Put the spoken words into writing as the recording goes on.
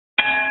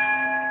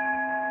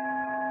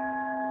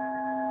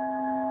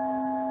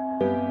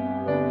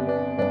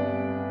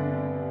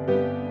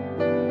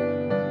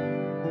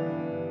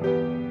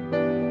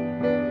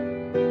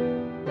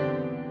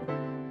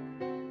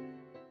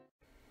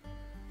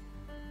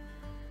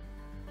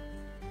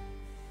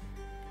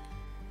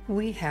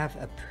We have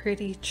a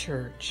pretty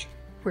church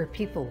where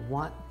people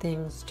want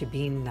things to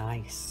be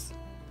nice.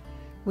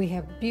 We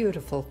have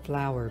beautiful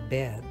flower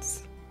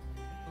beds.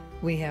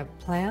 We have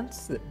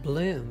plants that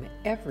bloom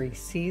every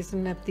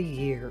season of the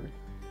year.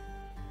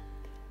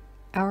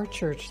 Our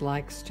church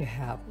likes to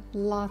have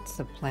lots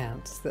of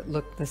plants that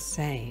look the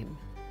same,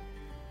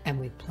 and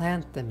we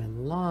plant them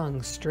in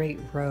long, straight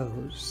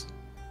rows.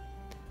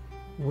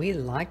 We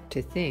like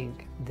to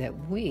think that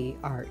we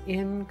are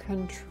in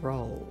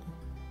control.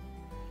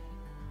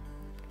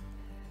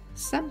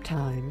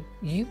 Sometime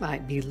you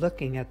might be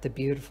looking at the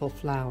beautiful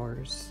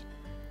flowers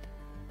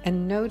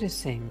and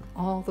noticing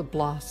all the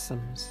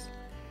blossoms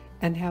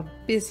and how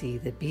busy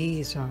the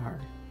bees are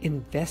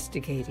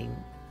investigating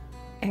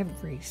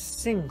every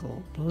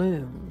single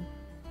bloom.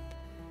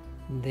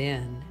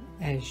 Then,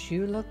 as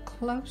you look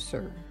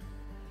closer,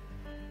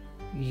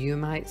 you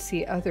might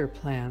see other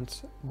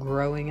plants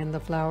growing in the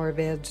flower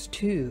beds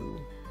too.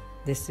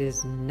 This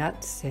is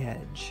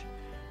nutsedge,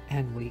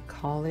 and we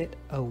call it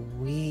a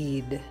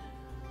weed.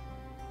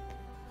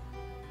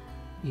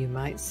 You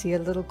might see a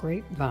little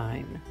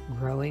grapevine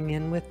growing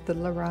in with the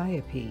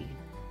liriope.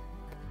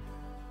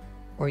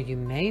 Or you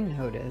may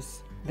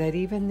notice that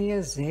even the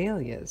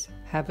azaleas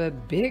have a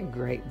big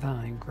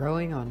grapevine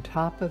growing on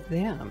top of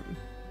them.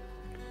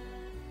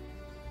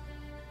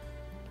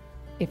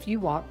 If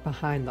you walk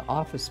behind the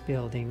office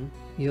building,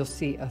 you'll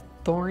see a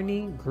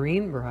thorny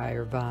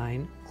greenbrier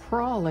vine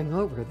crawling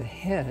over the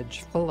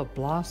hedge full of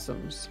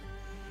blossoms.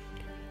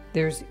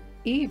 There's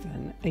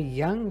even a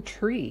young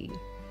tree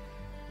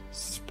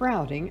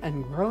sprouting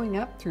and growing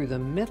up through the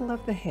middle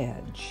of the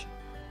hedge.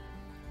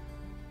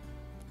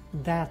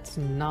 That's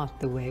not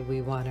the way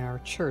we want our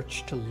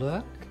church to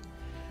look.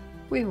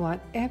 We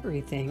want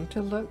everything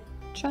to look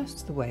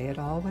just the way it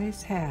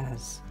always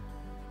has.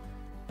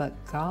 But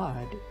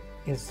God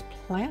is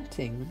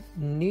planting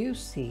new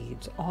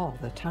seeds all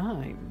the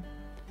time.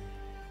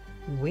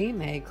 We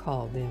may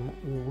call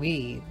them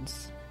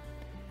weeds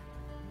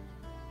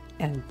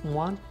and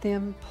want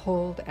them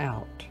pulled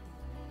out.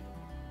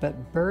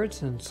 But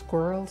birds and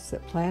squirrels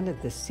that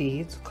planted the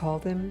seeds call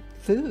them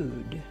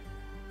food.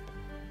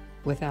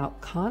 Without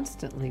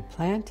constantly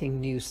planting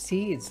new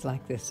seeds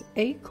like this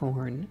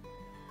acorn,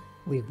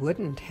 we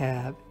wouldn't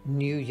have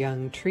new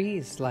young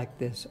trees like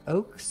this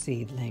oak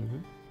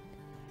seedling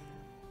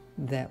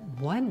that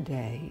one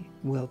day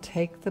will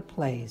take the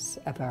place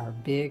of our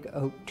big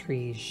oak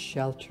trees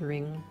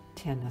sheltering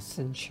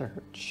Tennyson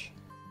Church.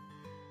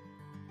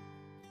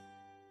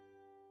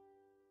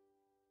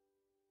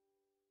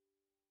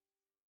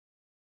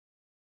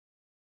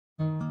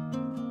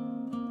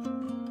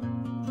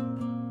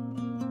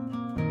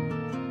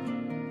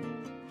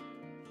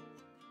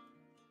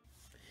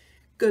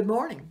 Good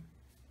morning.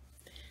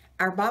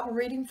 Our Bible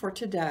reading for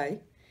today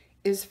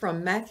is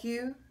from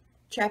Matthew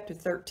chapter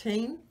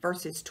 13,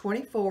 verses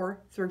 24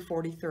 through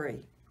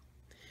 43.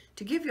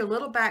 To give you a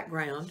little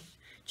background,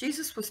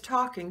 Jesus was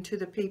talking to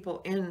the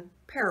people in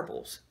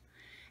parables.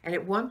 And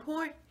at one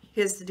point,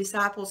 his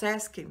disciples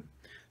asked him,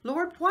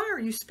 "Lord, why are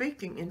you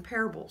speaking in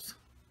parables?"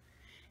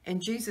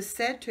 And Jesus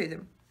said to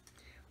them,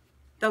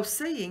 "Though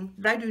seeing,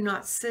 they do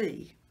not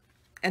see,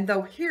 and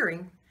though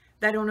hearing,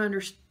 they don't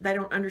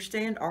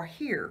understand or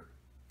hear.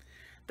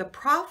 The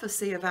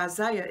prophecy of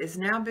Isaiah is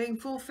now being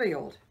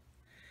fulfilled.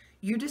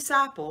 You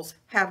disciples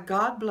have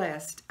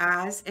God-blessed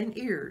eyes and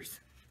ears."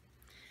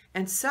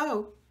 And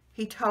so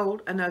he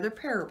told another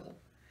parable,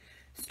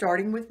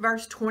 starting with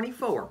verse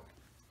 24.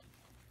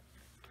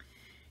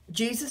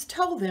 Jesus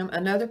told them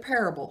another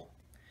parable.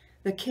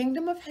 The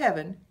kingdom of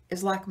heaven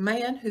is like a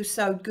man who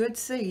sowed good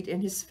seed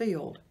in his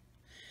field.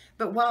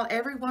 But while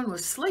everyone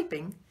was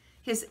sleeping,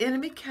 his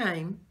enemy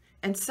came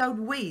and sowed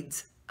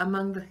weeds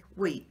among the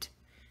wheat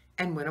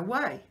and went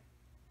away.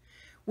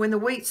 When the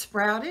wheat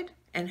sprouted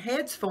and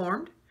heads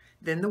formed,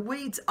 then the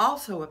weeds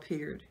also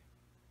appeared.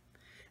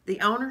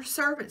 The owner's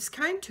servants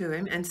came to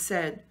him and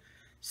said,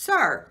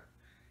 "Sir,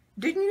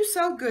 didn't you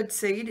sow good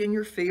seed in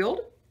your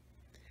field?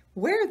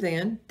 Where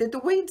then did the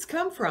weeds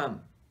come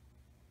from?"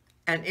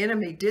 "An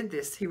enemy did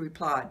this," he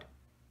replied.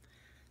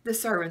 The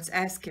servants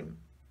asked him,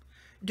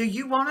 "Do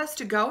you want us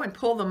to go and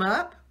pull them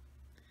up?"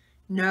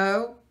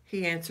 "No,"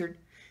 he answered,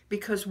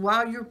 "because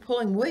while you're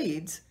pulling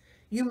weeds,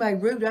 you may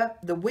root up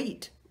the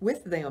wheat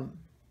with them.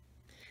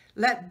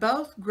 Let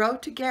both grow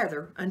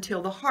together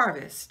until the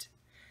harvest.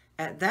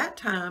 At that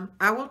time,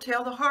 I will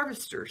tell the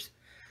harvesters,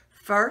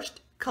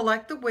 first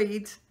collect the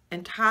weeds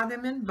and tie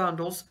them in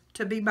bundles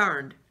to be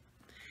burned.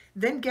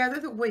 Then gather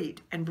the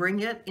wheat and bring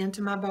it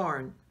into my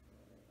barn."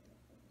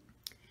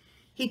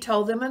 He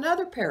told them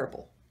another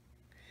parable.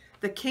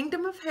 The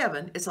kingdom of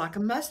heaven is like a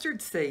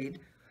mustard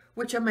seed,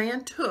 which a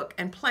man took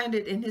and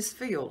planted in his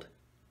field.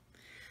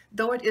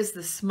 Though it is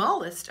the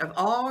smallest of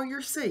all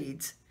your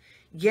seeds,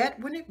 yet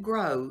when it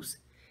grows,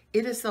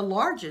 it is the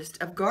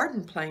largest of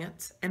garden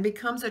plants and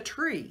becomes a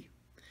tree,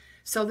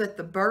 so that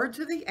the birds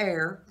of the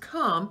air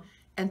come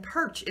and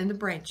perch in the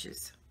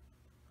branches.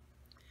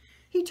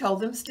 He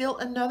told them still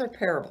another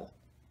parable.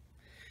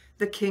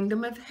 The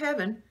kingdom of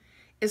heaven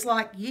is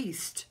like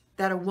yeast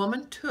that a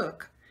woman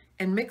took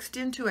and mixed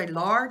into a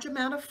large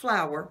amount of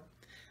flour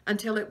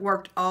until it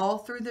worked all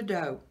through the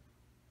dough.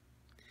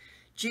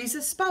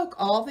 Jesus spoke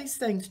all these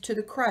things to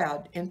the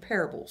crowd in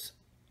parables.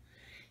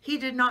 He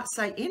did not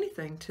say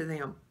anything to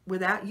them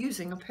without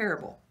using a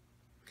parable.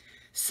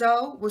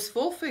 So was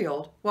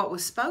fulfilled what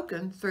was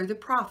spoken through the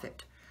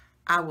prophet.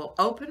 I will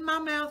open my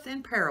mouth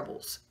in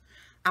parables.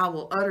 I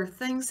will utter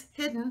things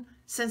hidden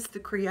since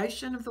the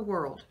creation of the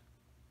world.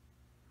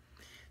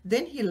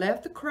 Then he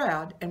left the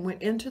crowd and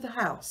went into the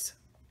house.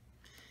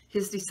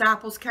 His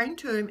disciples came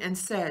to him and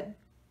said,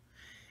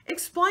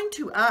 "Explain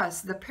to us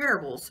the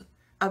parables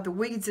of the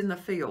weeds in the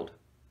field."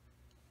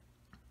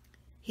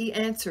 He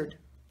answered,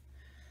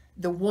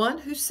 "The one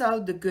who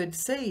sowed the good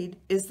seed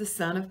is the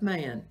Son of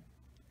Man.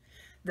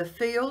 The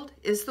field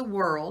is the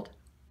world,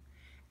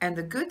 and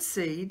the good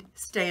seed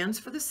stands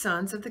for the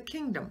sons of the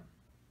kingdom.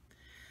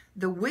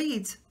 The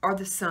weeds are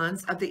the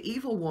sons of the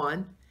evil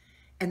one,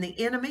 and the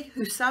enemy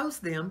who sows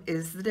them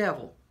is the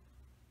devil.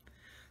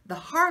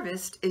 The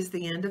harvest is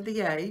the end of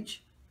the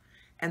age,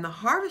 and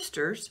the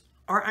harvesters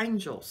are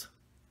angels.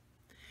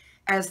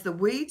 As the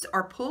weeds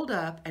are pulled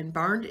up and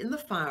burned in the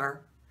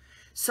fire,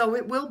 so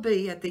it will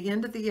be at the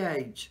end of the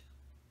age.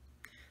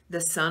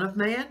 The Son of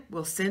Man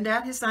will send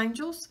out his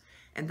angels,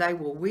 and they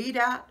will weed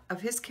out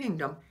of his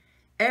kingdom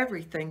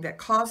everything that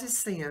causes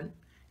sin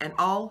and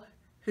all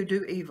who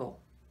do evil.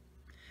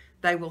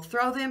 They will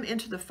throw them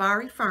into the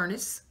fiery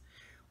furnace,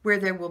 where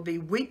there will be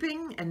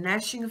weeping and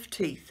gnashing of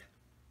teeth.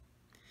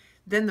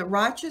 Then the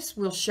righteous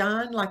will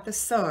shine like the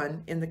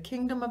sun in the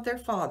kingdom of their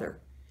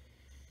Father.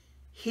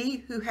 He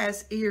who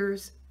has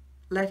ears,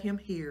 let him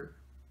hear."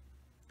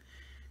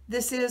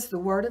 This is the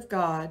word of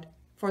God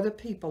for the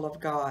people of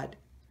God.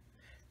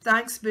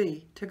 Thanks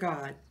be to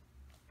God.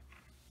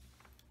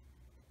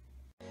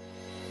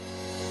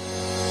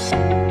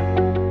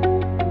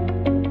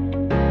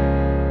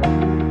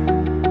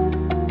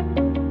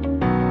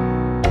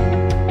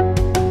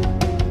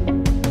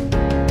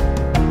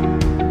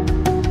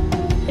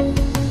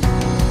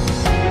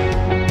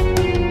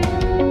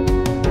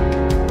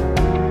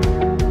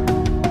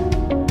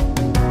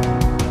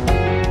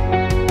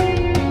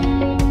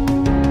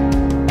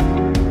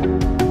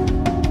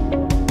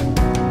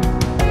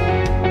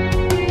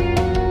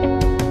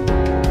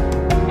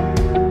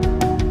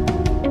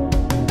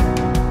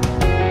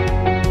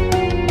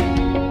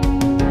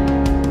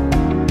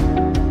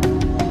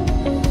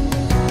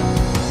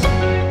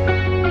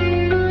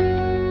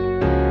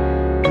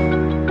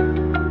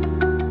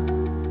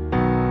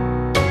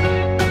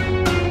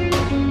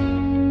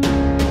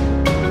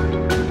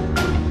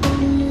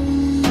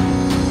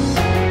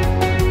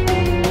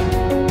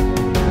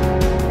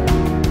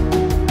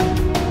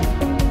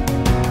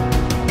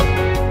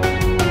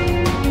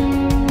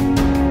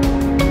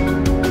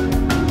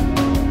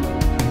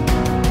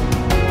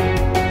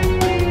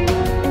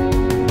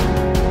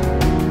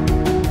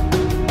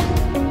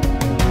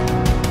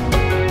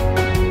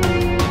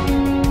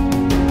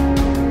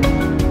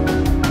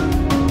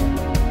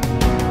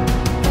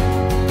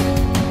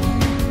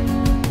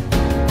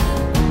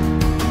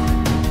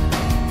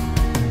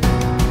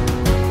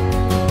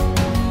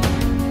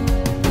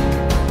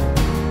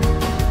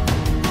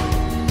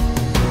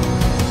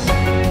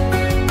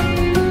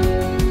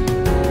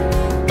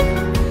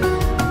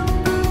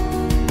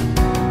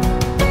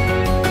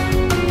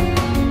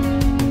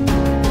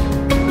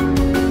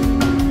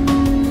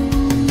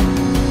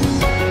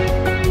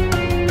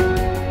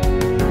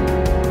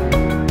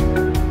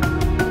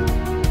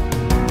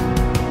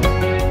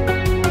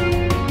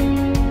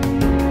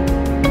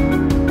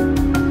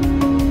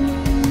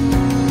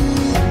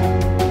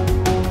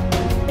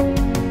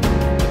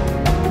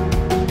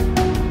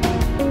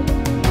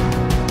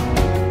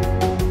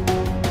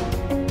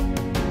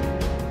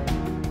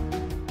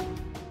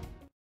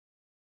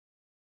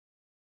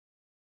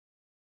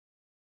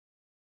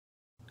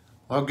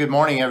 Well, good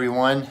morning,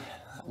 everyone.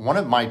 One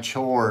of my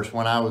chores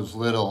when I was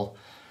little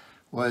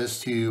was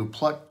to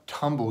pluck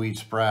tumbleweed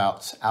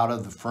sprouts out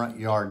of the front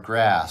yard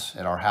grass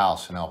at our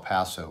house in El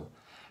Paso.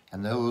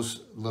 And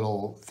those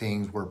little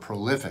things were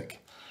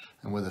prolific.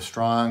 And with a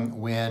strong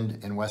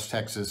wind in West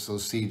Texas,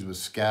 those seeds would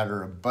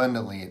scatter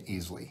abundantly and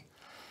easily.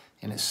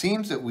 And it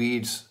seems that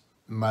weeds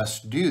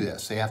must do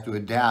this. They have to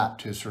adapt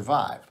to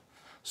survive.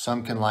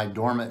 Some can lie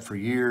dormant for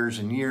years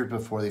and years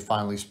before they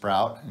finally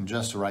sprout in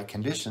just the right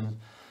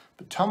conditions.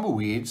 But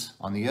tumbleweeds,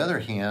 on the other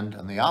hand,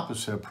 on the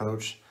opposite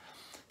approach,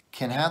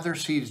 can have their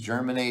seeds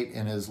germinate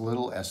in as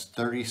little as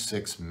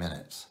 36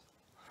 minutes.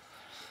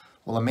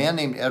 Well, a man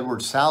named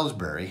Edward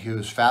Salisbury, who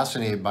was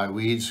fascinated by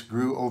weeds,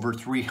 grew over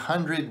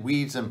 300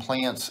 weeds and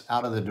plants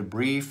out of the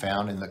debris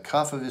found in the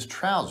cuff of his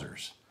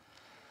trousers.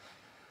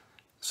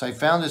 So I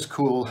found this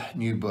cool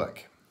new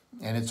book,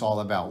 and it's all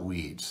about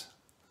weeds.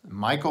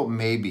 Michael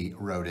Mabie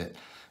wrote it,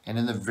 and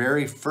in the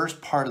very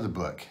first part of the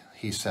book,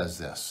 he says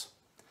this: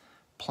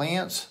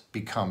 "Plants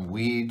become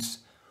weeds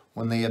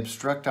when they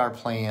obstruct our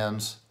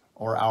plans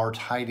or our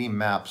tidy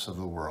maps of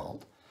the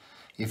world.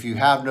 If you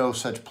have no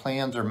such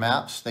plans or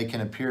maps, they can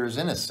appear as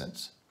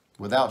innocents,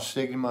 without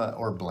stigma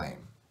or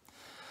blame.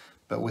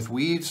 But with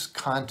weeds,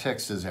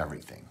 context is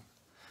everything.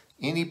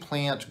 Any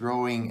plant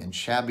growing in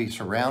shabby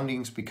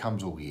surroundings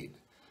becomes a weed.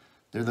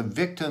 They're the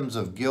victims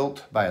of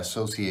guilt by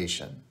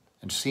association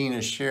and seen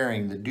as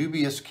sharing the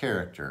dubious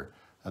character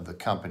of the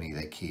company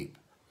they keep.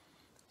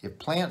 If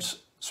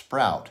plants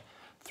sprout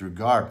through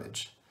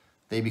garbage,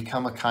 they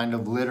become a kind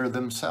of litter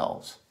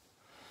themselves.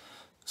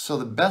 So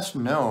the best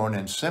known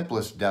and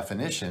simplest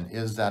definition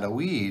is that a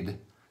weed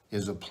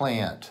is a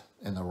plant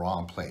in the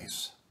wrong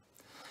place.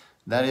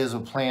 That is, a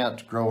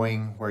plant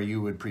growing where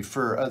you would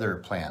prefer other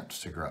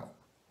plants to grow,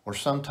 or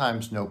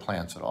sometimes no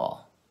plants at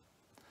all.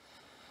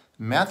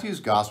 Matthew's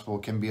gospel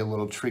can be a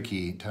little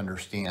tricky to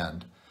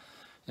understand,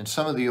 and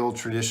some of the old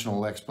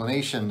traditional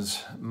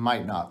explanations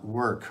might not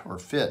work or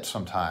fit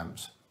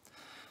sometimes.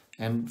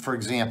 And for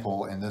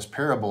example, in this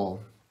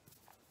parable,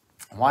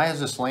 why is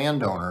this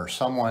landowner,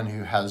 someone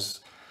who has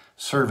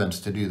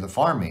servants to do the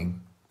farming,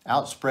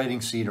 out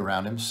spreading seed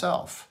around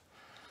himself?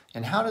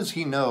 And how does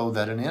he know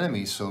that an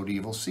enemy sowed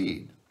evil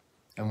seed?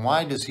 And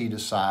why does he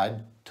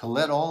decide to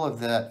let all of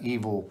that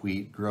evil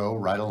wheat grow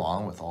right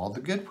along with all the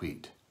good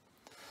wheat?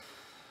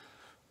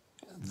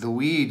 The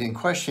weed in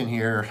question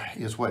here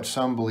is what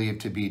some believe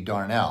to be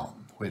darnel,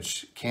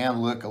 which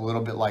can look a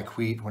little bit like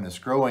wheat when it's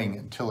growing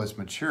until it's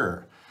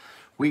mature.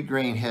 Wheat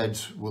grain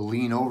heads will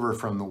lean over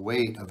from the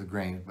weight of the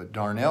grain, but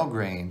darnel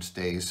grain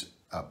stays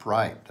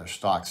upright, their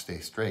stalks stay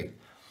straight.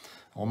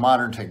 Well,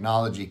 modern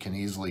technology can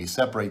easily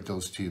separate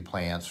those two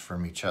plants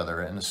from each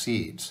other and the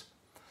seeds.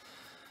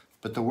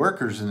 But the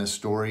workers in this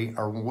story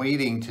are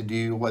waiting to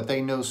do what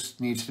they know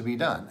needs to be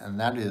done, and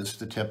that is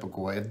the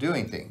typical way of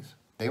doing things.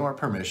 They want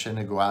permission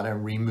to go out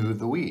and remove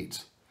the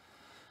weeds.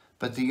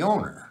 But the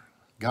owner,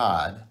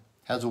 God,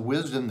 has a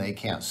wisdom they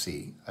can't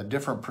see, a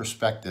different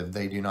perspective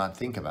they do not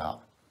think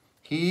about.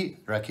 He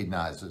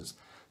recognizes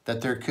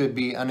that there could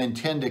be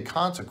unintended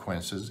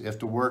consequences if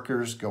the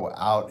workers go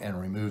out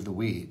and remove the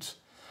weeds.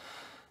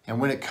 And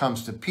when it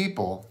comes to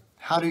people,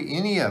 how do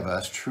any of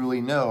us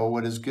truly know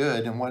what is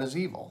good and what is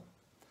evil?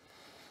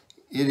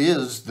 It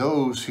is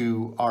those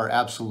who are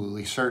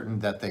absolutely certain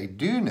that they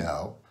do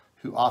know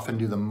who often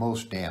do the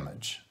most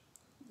damage,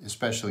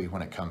 especially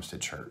when it comes to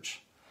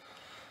church.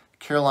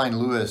 Caroline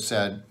Lewis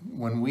said,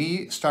 when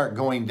we start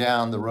going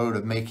down the road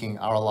of making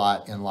our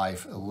lot in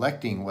life,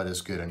 electing what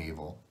is good and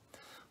evil,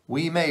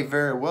 we may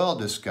very well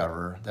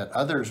discover that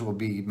others will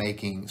be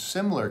making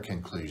similar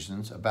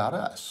conclusions about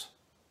us.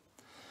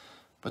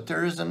 But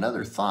there is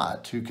another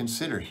thought to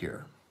consider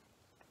here.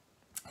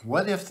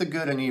 What if the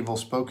good and evil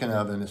spoken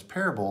of in this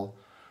parable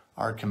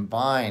are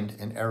combined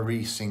in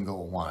every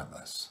single one of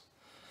us?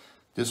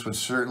 This would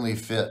certainly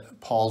fit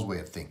Paul's way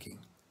of thinking.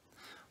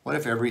 What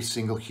if every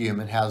single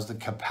human has the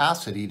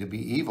capacity to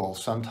be evil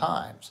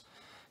sometimes?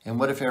 And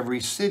what if every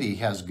city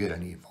has good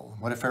and evil?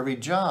 What if every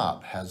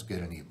job has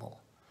good and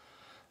evil?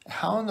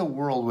 How in the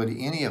world would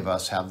any of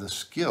us have the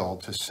skill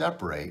to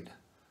separate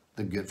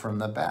the good from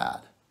the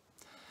bad?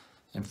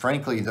 And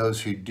frankly,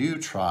 those who do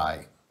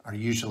try are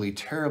usually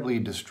terribly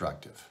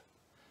destructive.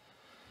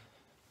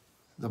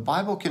 The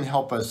Bible can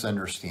help us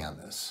understand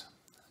this.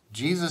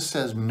 Jesus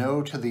says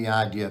no to the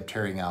idea of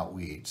tearing out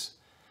weeds.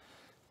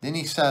 Then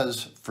he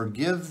says,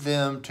 forgive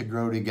them to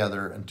grow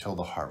together until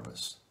the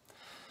harvest.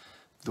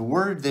 The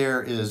word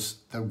there is,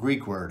 the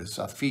Greek word is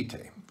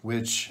aphite,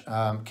 which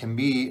can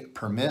be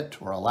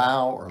permit or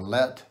allow or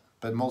let,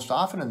 but most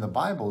often in the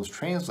Bible is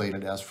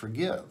translated as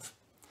forgive.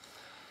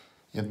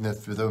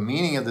 If the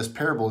meaning of this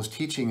parable is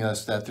teaching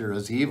us that there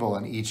is evil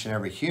in each and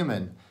every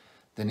human,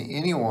 then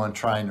anyone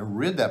trying to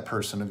rid that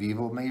person of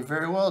evil may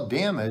very well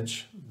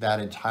damage that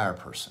entire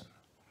person.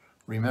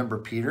 Remember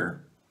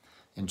Peter?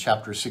 In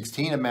chapter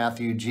 16 of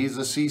Matthew,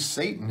 Jesus sees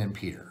Satan in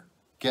Peter.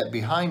 Get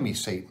behind me,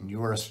 Satan.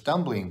 You are a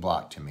stumbling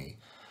block to me.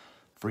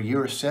 For you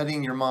are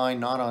setting your mind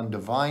not on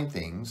divine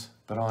things,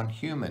 but on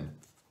human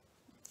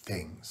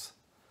things.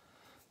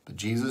 But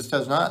Jesus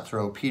does not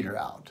throw Peter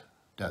out,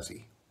 does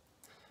he?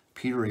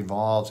 Peter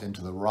evolves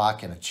into the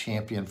rock and a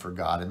champion for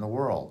God in the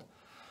world.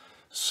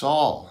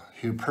 Saul,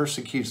 who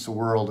persecutes the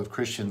world of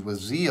Christians with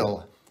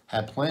zeal,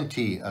 had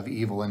plenty of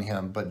evil in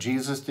him, but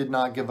Jesus did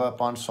not give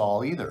up on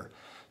Saul either.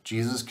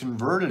 Jesus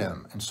converted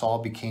him, and Saul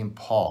became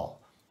Paul,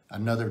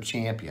 another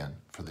champion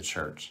for the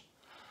church.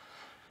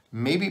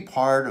 Maybe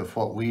part of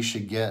what we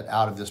should get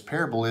out of this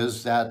parable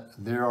is that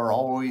there are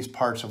always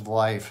parts of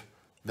life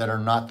that are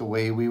not the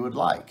way we would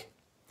like.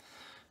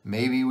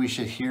 Maybe we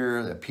should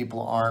hear that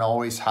people aren't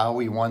always how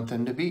we want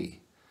them to be.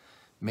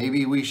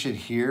 Maybe we should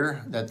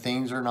hear that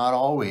things are not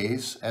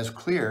always as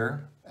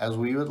clear as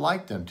we would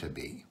like them to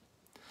be.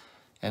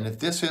 And if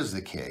this is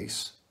the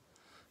case,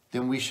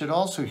 then we should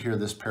also hear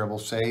this parable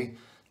say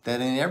that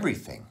in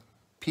everything,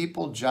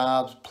 people,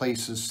 jobs,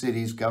 places,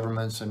 cities,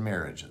 governments, and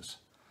marriages,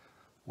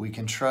 we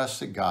can trust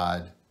that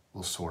God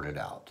will sort it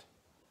out.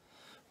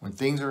 When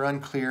things are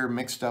unclear,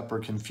 mixed up, or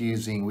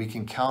confusing, we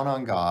can count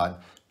on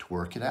God to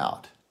work it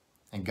out.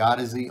 And God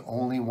is the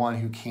only one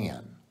who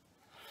can.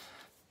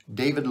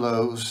 David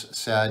Lowes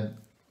said,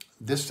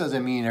 this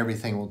doesn't mean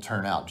everything will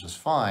turn out just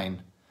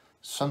fine.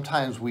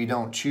 Sometimes we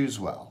don't choose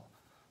well.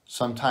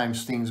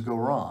 Sometimes things go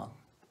wrong.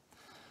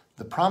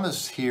 The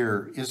promise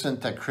here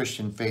isn't that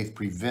Christian faith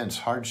prevents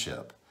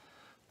hardship.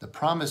 The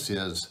promise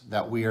is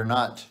that we are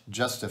not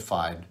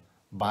justified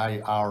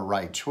by our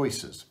right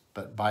choices,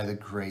 but by the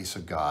grace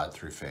of God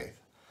through faith.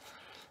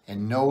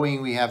 And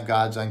knowing we have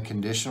God's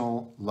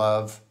unconditional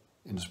love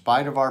in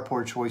spite of our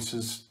poor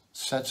choices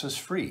sets us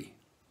free.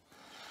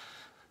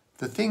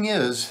 The thing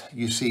is,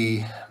 you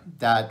see,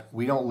 that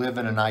we don't live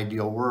in an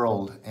ideal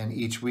world, and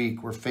each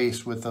week we're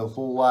faced with a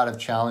whole lot of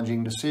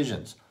challenging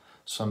decisions,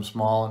 some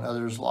small and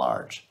others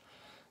large.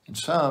 In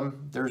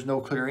some, there's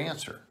no clear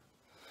answer.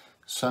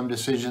 Some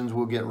decisions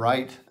will get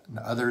right and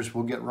others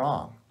will get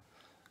wrong.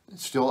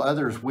 Still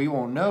others, we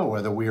won't know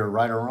whether we are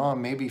right or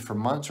wrong, maybe for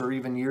months or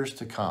even years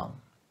to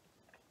come.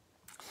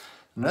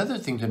 Another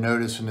thing to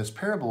notice in this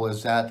parable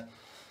is that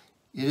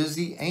it is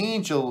the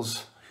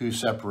angels who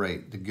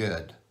separate the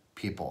good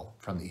people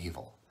from the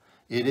evil.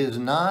 It is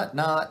not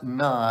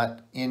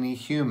any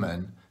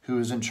human who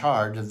is in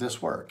charge of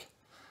this work.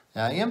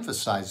 Now, I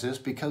emphasize this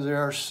because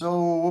there are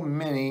so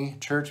many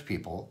church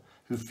people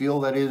who feel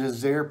that it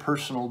is their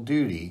personal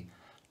duty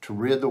to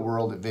rid the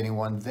world of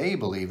anyone they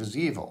believe is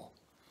evil.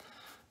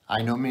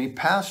 I know many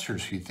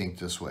pastors who think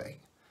this way.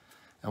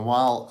 And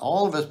while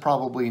all of us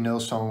probably know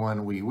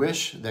someone we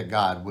wish that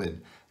God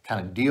would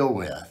kind of deal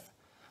with,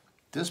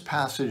 this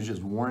passage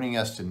is warning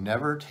us to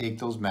never take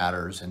those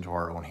matters into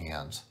our own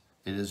hands.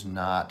 It is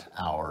not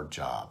our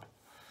job.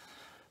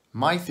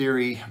 My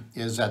theory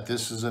is that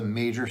this is a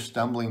major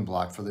stumbling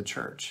block for the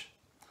church.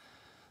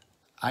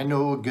 I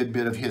know a good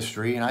bit of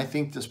history, and I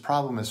think this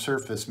problem has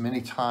surfaced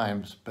many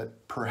times,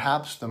 but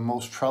perhaps the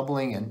most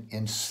troubling and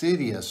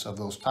insidious of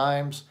those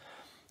times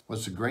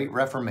was the Great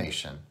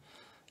Reformation,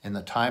 in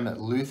the time that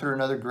Luther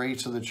and other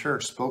greats of the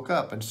church spoke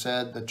up and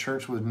said the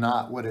church was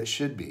not what it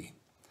should be.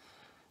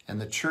 And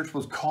the church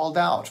was called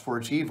out for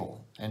its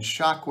evil, and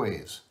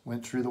shockwaves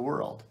went through the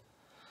world.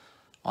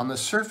 On the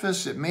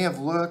surface, it may have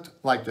looked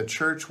like the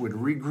church would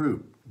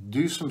regroup,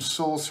 do some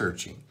soul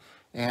searching,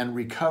 and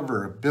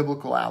recover a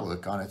biblical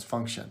outlook on its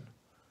function.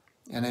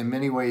 And in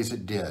many ways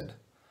it did.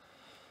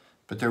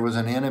 But there was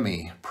an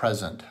enemy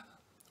present,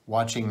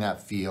 watching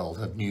that field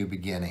of new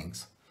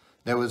beginnings.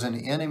 There was an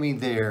enemy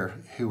there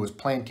who was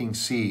planting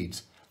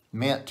seeds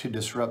meant to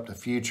disrupt the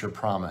future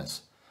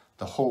promise,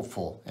 the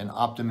hopeful and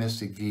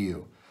optimistic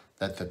view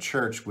that the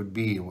church would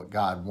be what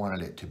God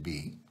wanted it to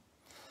be.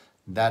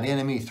 That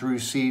enemy threw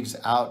seeds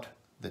out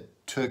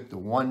that took the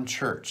one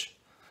church,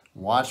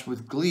 watched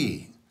with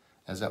glee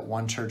as that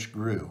one church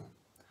grew,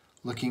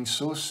 looking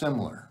so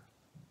similar,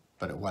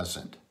 but it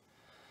wasn't.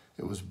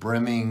 It was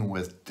brimming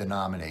with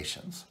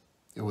denominations.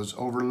 It was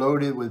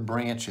overloaded with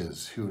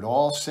branches who would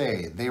all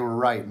say they were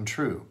right and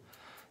true,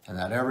 and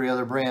that every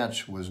other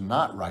branch was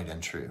not right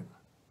and true.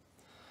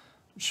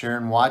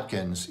 Sharon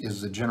Watkins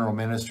is the general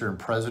minister and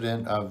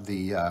president of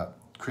the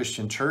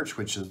Christian Church,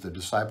 which is the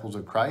Disciples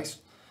of Christ,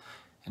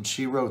 and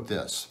she wrote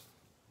this: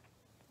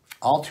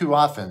 "All too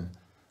often,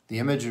 the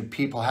image of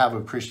people have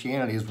of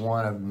Christianity is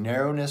one of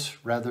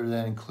narrowness rather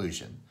than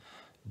inclusion,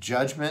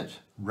 judgment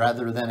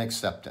rather than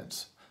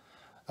acceptance,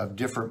 of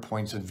different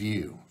points of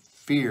view,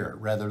 fear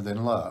rather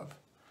than love.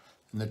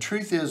 And the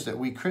truth is that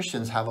we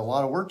Christians have a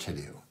lot of work to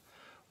do.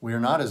 We are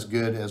not as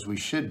good as we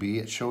should be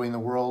at showing the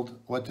world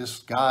what this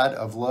God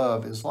of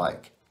love is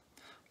like.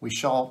 We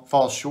shall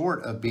fall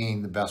short of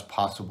being the best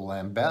possible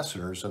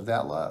ambassadors of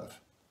that love."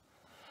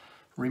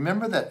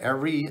 Remember that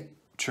every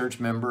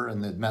church member in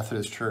the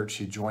Methodist Church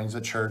who joins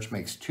the church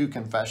makes two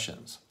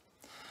confessions.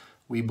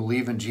 We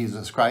believe in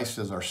Jesus Christ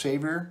as our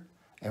Savior,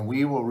 and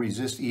we will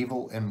resist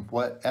evil in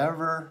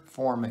whatever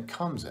form it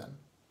comes in.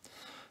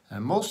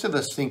 And most of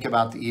us think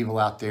about the evil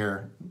out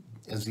there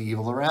as the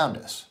evil around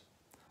us,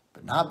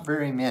 but not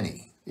very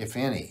many, if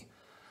any,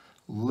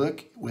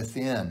 look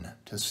within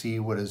to see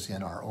what is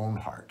in our own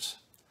hearts.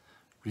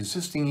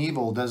 Resisting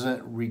evil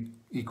doesn't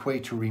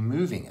equate to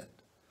removing it.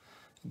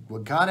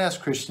 What God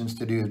asks Christians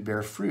to do is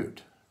bear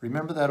fruit.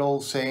 Remember that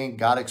old saying,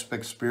 God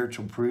expects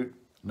spiritual fruit,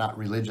 not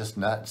religious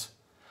nuts?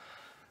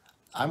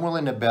 I'm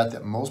willing to bet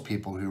that most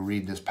people who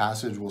read this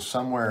passage will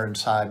somewhere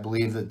inside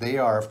believe that they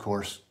are, of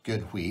course,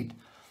 good wheat,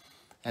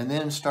 and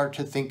then start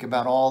to think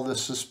about all the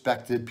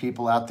suspected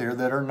people out there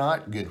that are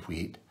not good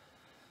wheat.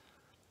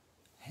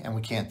 And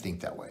we can't think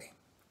that way.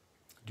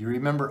 Do you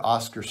remember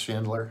Oskar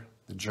Schindler,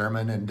 the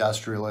German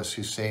industrialist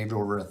who saved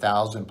over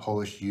 1,000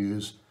 Polish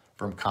Jews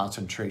from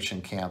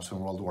concentration camps in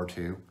World War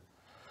II?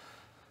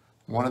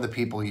 One of the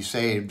people he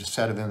saved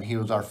said of him, "He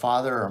was our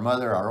father, our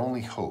mother, our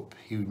only hope.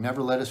 He would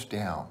never let us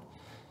down."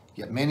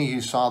 Yet many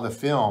who saw the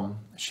film,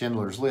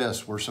 Schindler's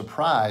List, were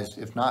surprised,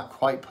 if not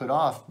quite put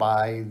off,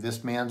 by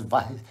this man's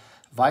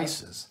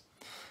vices.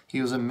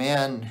 He was a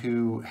man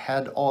who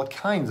had all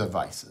kinds of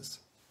vices.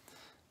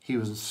 He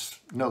was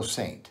no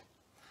saint.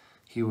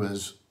 He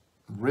was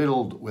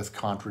riddled with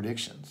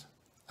contradictions,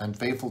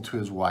 unfaithful to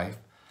his wife.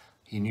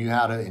 He knew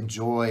how to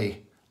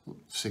enjoy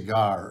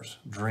cigars,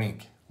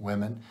 drink,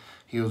 women.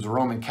 He was a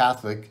Roman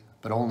Catholic,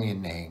 but only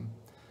in name.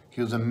 He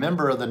was a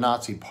member of the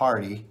Nazi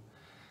Party,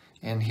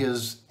 and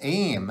his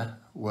aim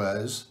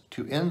was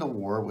to end the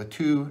war with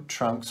 2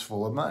 trunks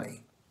full of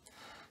money.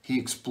 He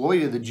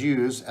exploited the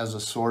Jews as a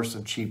source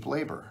of cheap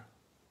labor.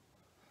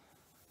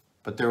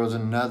 But there was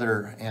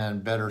another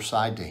and better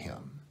side to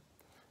him.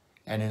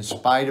 And in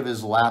spite of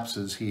his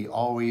lapses, he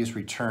always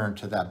returned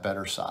to that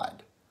better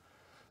side.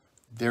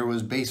 There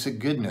was basic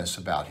goodness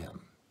about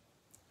him.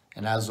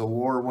 And as the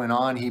war went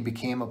on, he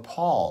became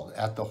appalled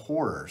at the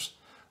horrors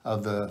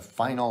of the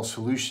final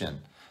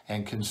solution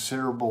and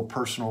considerable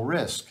personal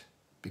risk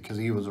because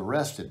he was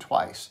arrested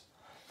twice.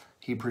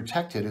 He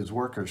protected his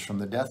workers from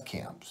the death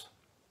camps.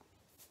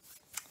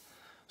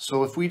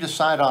 So if we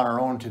decide on our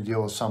own to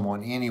deal with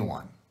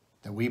anyone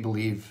that we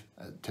believe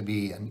to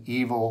be an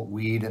evil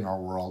weed in our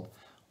world,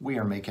 we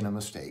are making a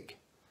mistake.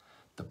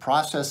 The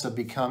process of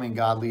becoming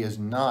godly is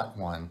not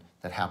one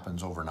that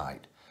happens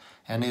overnight.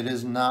 And it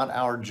is not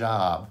our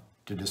job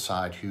to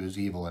decide who is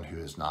evil and who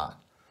is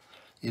not.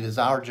 It is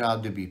our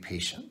job to be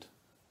patient,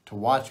 to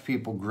watch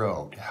people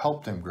grow, to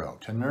help them grow,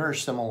 to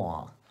nourish them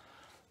along.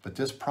 But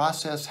this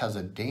process has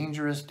a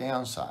dangerous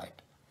downside.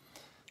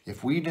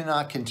 If we do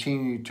not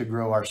continue to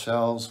grow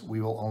ourselves,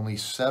 we will only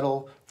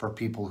settle for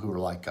people who are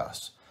like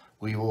us.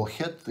 We will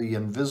hit the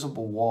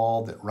invisible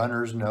wall that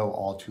runners know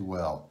all too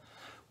well.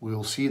 We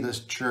will see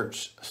this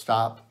church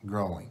stop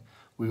growing.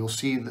 We will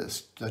see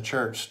the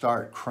church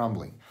start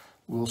crumbling.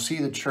 We will see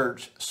the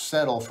church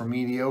settle for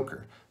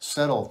mediocre,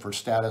 settle for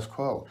status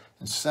quo,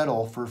 and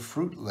settle for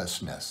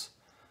fruitlessness.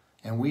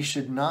 And we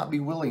should not be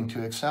willing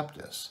to accept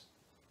this.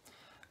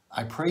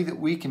 I pray that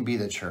we can be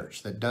the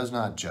church that does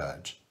not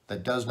judge,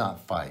 that does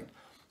not fight,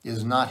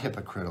 is not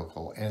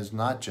hypocritical, and is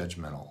not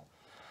judgmental.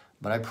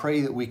 But I pray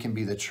that we can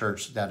be the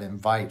church that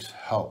invites,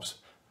 helps,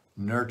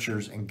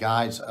 nurtures, and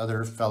guides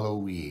other fellow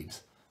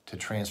weeds to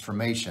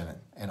transformation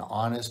and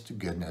honest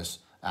goodness,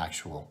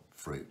 actual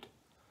fruit.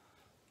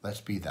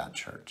 Let's be that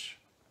church.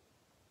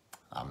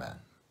 Amen.